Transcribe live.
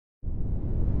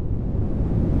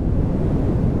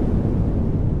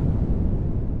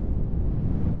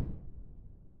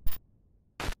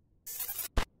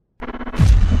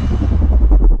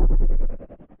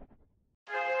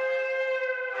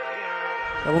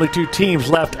only two teams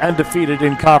left undefeated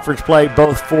in conference play,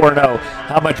 both 4-0.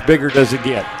 How much bigger does it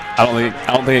get? I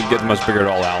don't think it gets much bigger at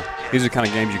all, Al. These are the kind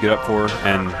of games you get up for,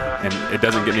 and it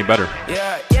doesn't get any better.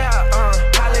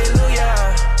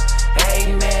 Hallelujah,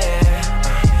 amen.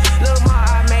 Look, Ma,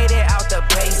 I made it out the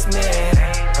basement.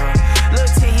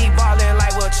 Look, T, he ballin'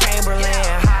 like Will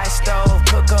Chamberlain. High stove,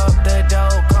 cook up the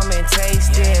dough, come and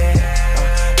taste it.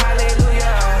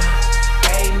 Hallelujah,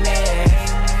 amen.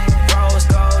 Rose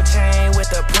gold chain with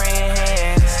the praying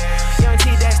hands. Young T,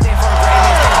 that stand for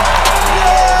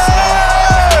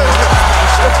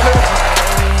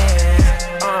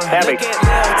Hammock,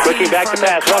 looking back to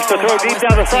pass, wants to throw deep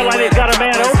down the front line. He's got a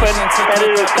man open, and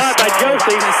it is caught by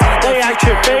Josie. Play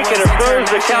action fake, and it throws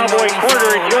the Cowboy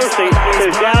corner, and Josie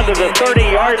is down to the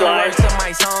 30-yard line.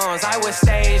 I was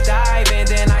stage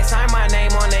diving, then I signed my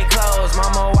name on their clothes.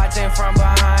 Mama watching from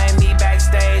behind me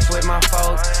backstage with my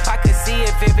folks. I could see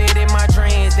it vivid in my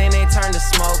dreams, then it turned to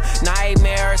smoke.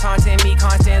 Nightmares haunting me,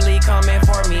 constantly coming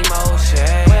for me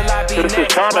motion. This is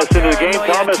Thomas into the game.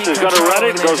 Thomas is going to run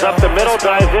it, goes up the middle,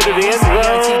 dives into the end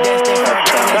zone.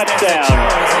 Touchdown.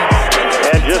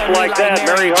 And just like that,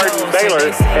 Mary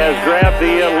Hardin-Baylor has grabbed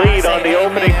the lead on the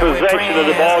opening possession of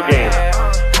the ball game.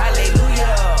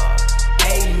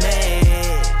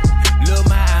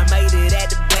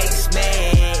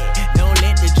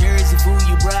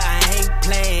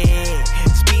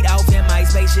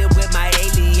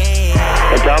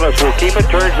 And Thomas will keep it,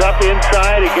 turns up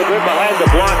inside, and gets it behind the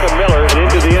block of Miller and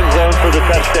into the end zone for the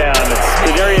touchdown.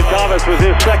 Denarian Thomas was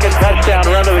his second touchdown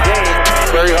run of the game.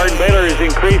 Mary Hardin-Baylor has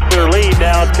increased their lead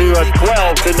now to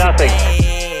 12-0.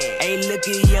 Hey, look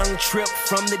at young Trip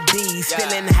from the D,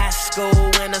 still in high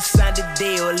school when I signed a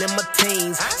deal in my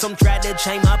teens. Some tried to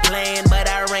change my plan, but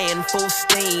I ran full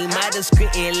steam. I just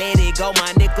couldn't let it go,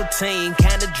 my nicotine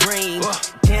kind of dream.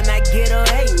 Can I get a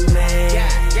amen?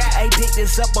 Hey, pick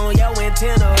this up on your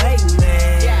antenna,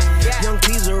 amen. Young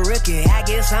T's a rookie, I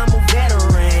guess I'm a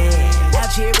veteran.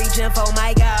 Out here reaching for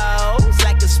my goals,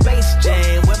 like the Space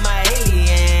Jam with my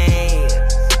aliens.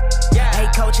 Hey,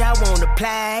 coach, I wanna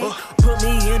play. Put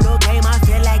me in the game, I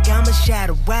feel like I'm a shot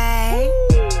away.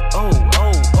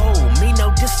 Me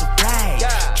no disarray.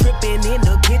 Tripping in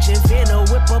the kitchen, finna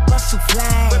whip up a souffle.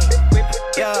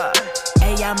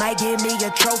 Hey, y'all might give me a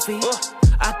trophy.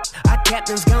 Our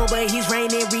captain's gone, but he's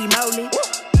reigning remotely.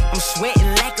 I'm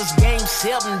sweating like it's game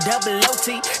 7 double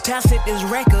OT. Time sent this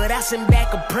record, I sent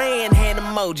back a praying hand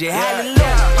emoji.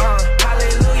 Hallelujah.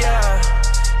 Hallelujah.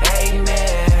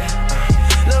 Amen.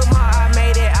 Look, Ma, I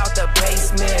made it out the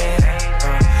basement.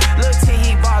 Look, T,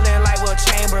 he ballin' like Will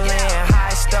Chamberlain.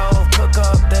 High stove, cook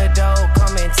up the dough,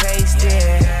 come and taste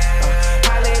it.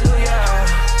 Hallelujah.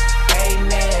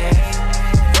 Amen.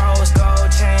 Rose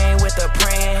gold chain with the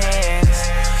praying hands.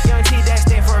 Young T, that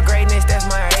stand for greatness, that's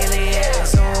my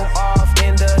alias. Zoom off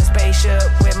in the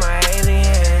spaceship with my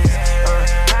aliens.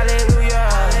 Hallelujah.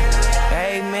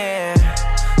 Amen.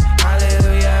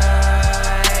 Hallelujah.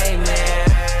 Amen.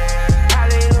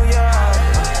 Hallelujah.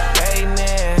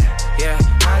 Amen. Yeah.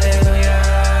 Hallelujah.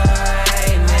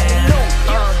 Amen.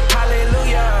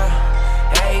 Hallelujah.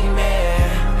 Amen.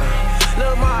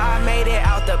 Look, Ma, I made it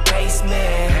out the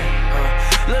basement.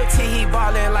 Look, T, he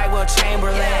ballin' like Will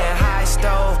Chamberlain. High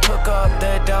stove, cook up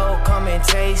the dough, come and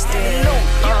taste it.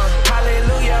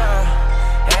 Hallelujah.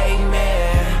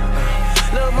 Amen.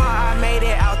 Look, Ma, I made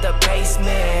it out the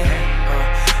basement.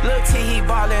 Look, T, he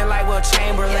ballin' like Will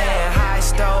Chamberlain. High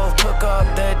stove, cook up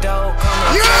the dough, come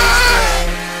and taste it.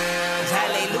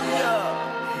 Hallelujah.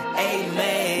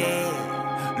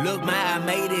 Amen. Look, Ma, I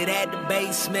made it at the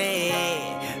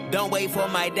basement. Don't wait for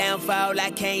my downfall,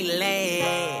 I can't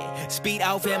land. Speed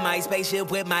off in my spaceship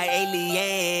with my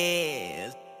aliens.